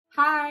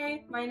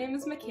Hi, my name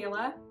is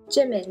Michaela,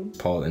 Jimin,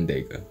 Paul and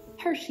Dega,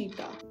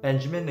 Harshita,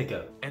 Benjamin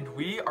Nigo, and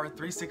we are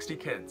 360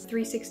 Kids.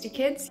 360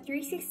 Kids,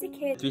 360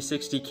 Kids,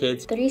 360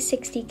 Kids,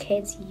 360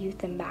 Kids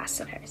Youth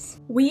Ambassadors.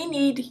 We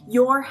need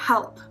your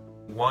help.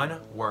 One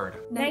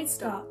word.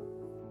 Nightstop.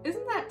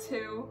 Isn't that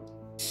two?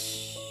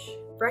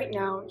 Right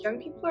now,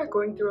 young people are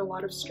going through a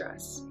lot of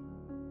stress.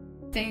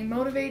 Staying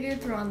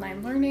motivated through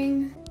online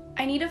learning.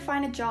 I need to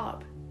find a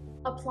job.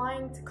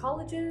 Applying to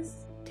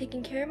colleges.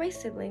 Taking care of my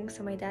siblings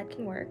so my dad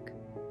can work.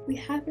 We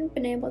haven't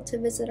been able to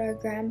visit our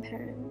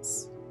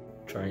grandparents.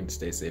 trying to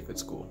stay safe at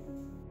school.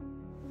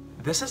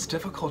 This is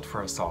difficult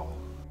for us all.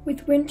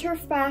 With winter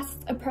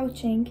fast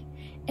approaching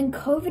and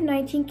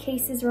COVID-19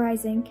 cases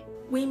rising,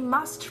 We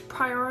must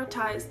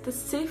prioritize the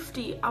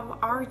safety of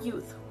our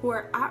youth who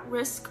are at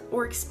risk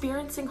or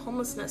experiencing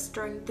homelessness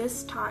during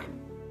this time.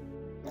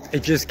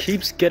 It just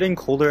keeps getting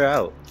colder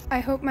out. I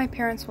hope my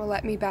parents will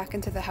let me back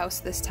into the house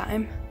this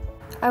time.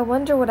 I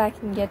wonder what I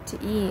can get to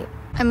eat.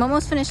 I'm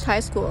almost finished high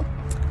school.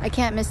 I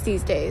can't miss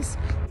these days.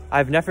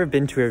 I've never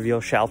been to a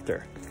real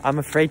shelter. I'm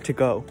afraid to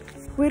go.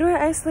 Where do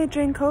I isolate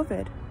during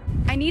COVID?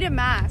 I need a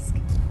mask.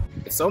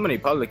 So many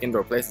public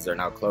indoor places are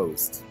now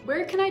closed.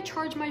 Where can I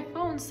charge my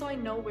phone so I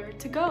know where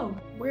to go?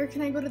 Where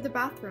can I go to the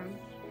bathroom?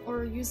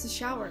 Or use the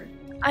shower?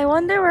 I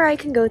wonder where I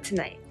can go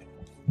tonight.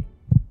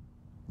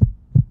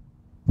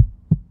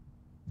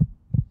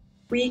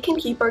 We can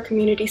keep our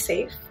community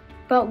safe.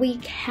 but we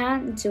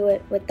can't do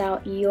it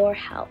without your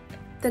help.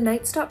 The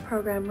Nightstop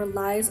program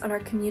relies on our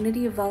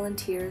community of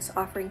volunteers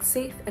offering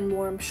safe and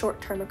warm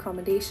short-term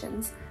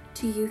accommodations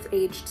to youth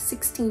aged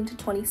 16 to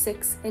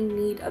 26 in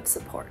need of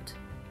support.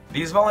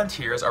 These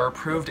volunteers are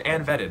approved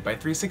and vetted by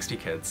 360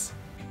 Kids.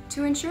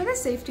 To ensure the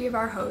safety of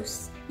our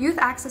hosts, youth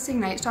accessing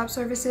Nightstop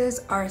services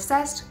are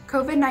assessed,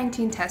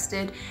 COVID-19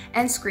 tested,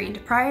 and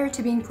screened prior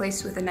to being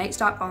placed with a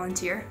Nightstop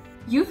volunteer.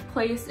 Youth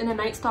placed in a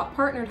Nightstop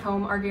partnered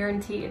home are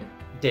guaranteed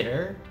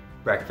Dinner,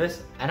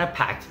 breakfast, and a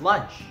packed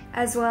lunch,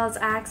 as well as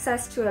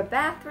access to a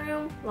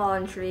bathroom,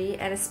 laundry,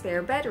 and a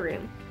spare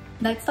bedroom.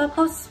 Nightstop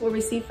hosts will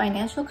receive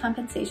financial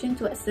compensation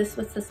to assist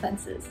with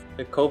expenses.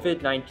 The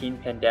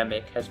COVID-19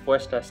 pandemic has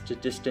forced us to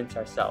distance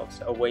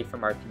ourselves away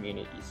from our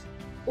communities.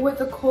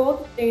 With a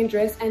cold,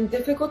 dangerous, and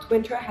difficult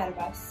winter ahead of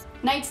us,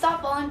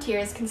 Nightstop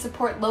volunteers can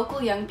support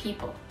local young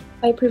people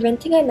by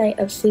preventing a night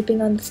of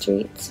sleeping on the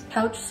streets,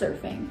 couch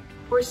surfing,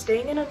 or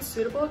staying in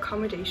unsuitable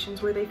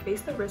accommodations where they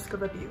face the risk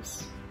of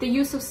abuse. The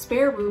use of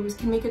spare rooms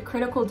can make a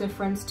critical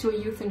difference to a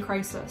youth in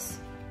crisis.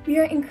 We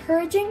are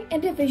encouraging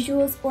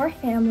individuals or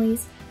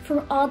families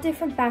from all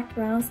different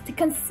backgrounds to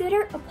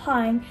consider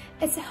applying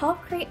and to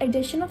help create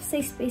additional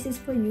safe spaces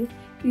for youth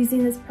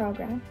using this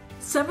program.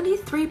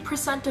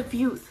 73% of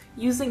youth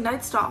using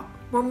Nightstop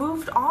were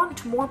moved on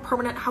to more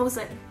permanent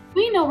housing.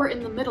 We know we're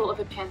in the middle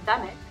of a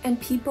pandemic, and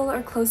people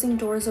are closing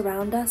doors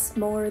around us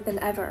more than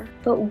ever.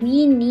 But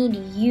we need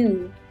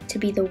you to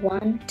be the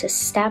one to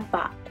step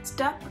up.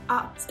 Step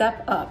up.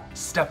 Step up.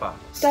 Step up.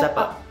 Step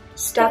up.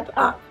 Step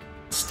up.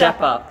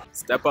 Step up.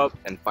 Step up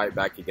and fight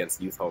back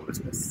against youth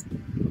homelessness.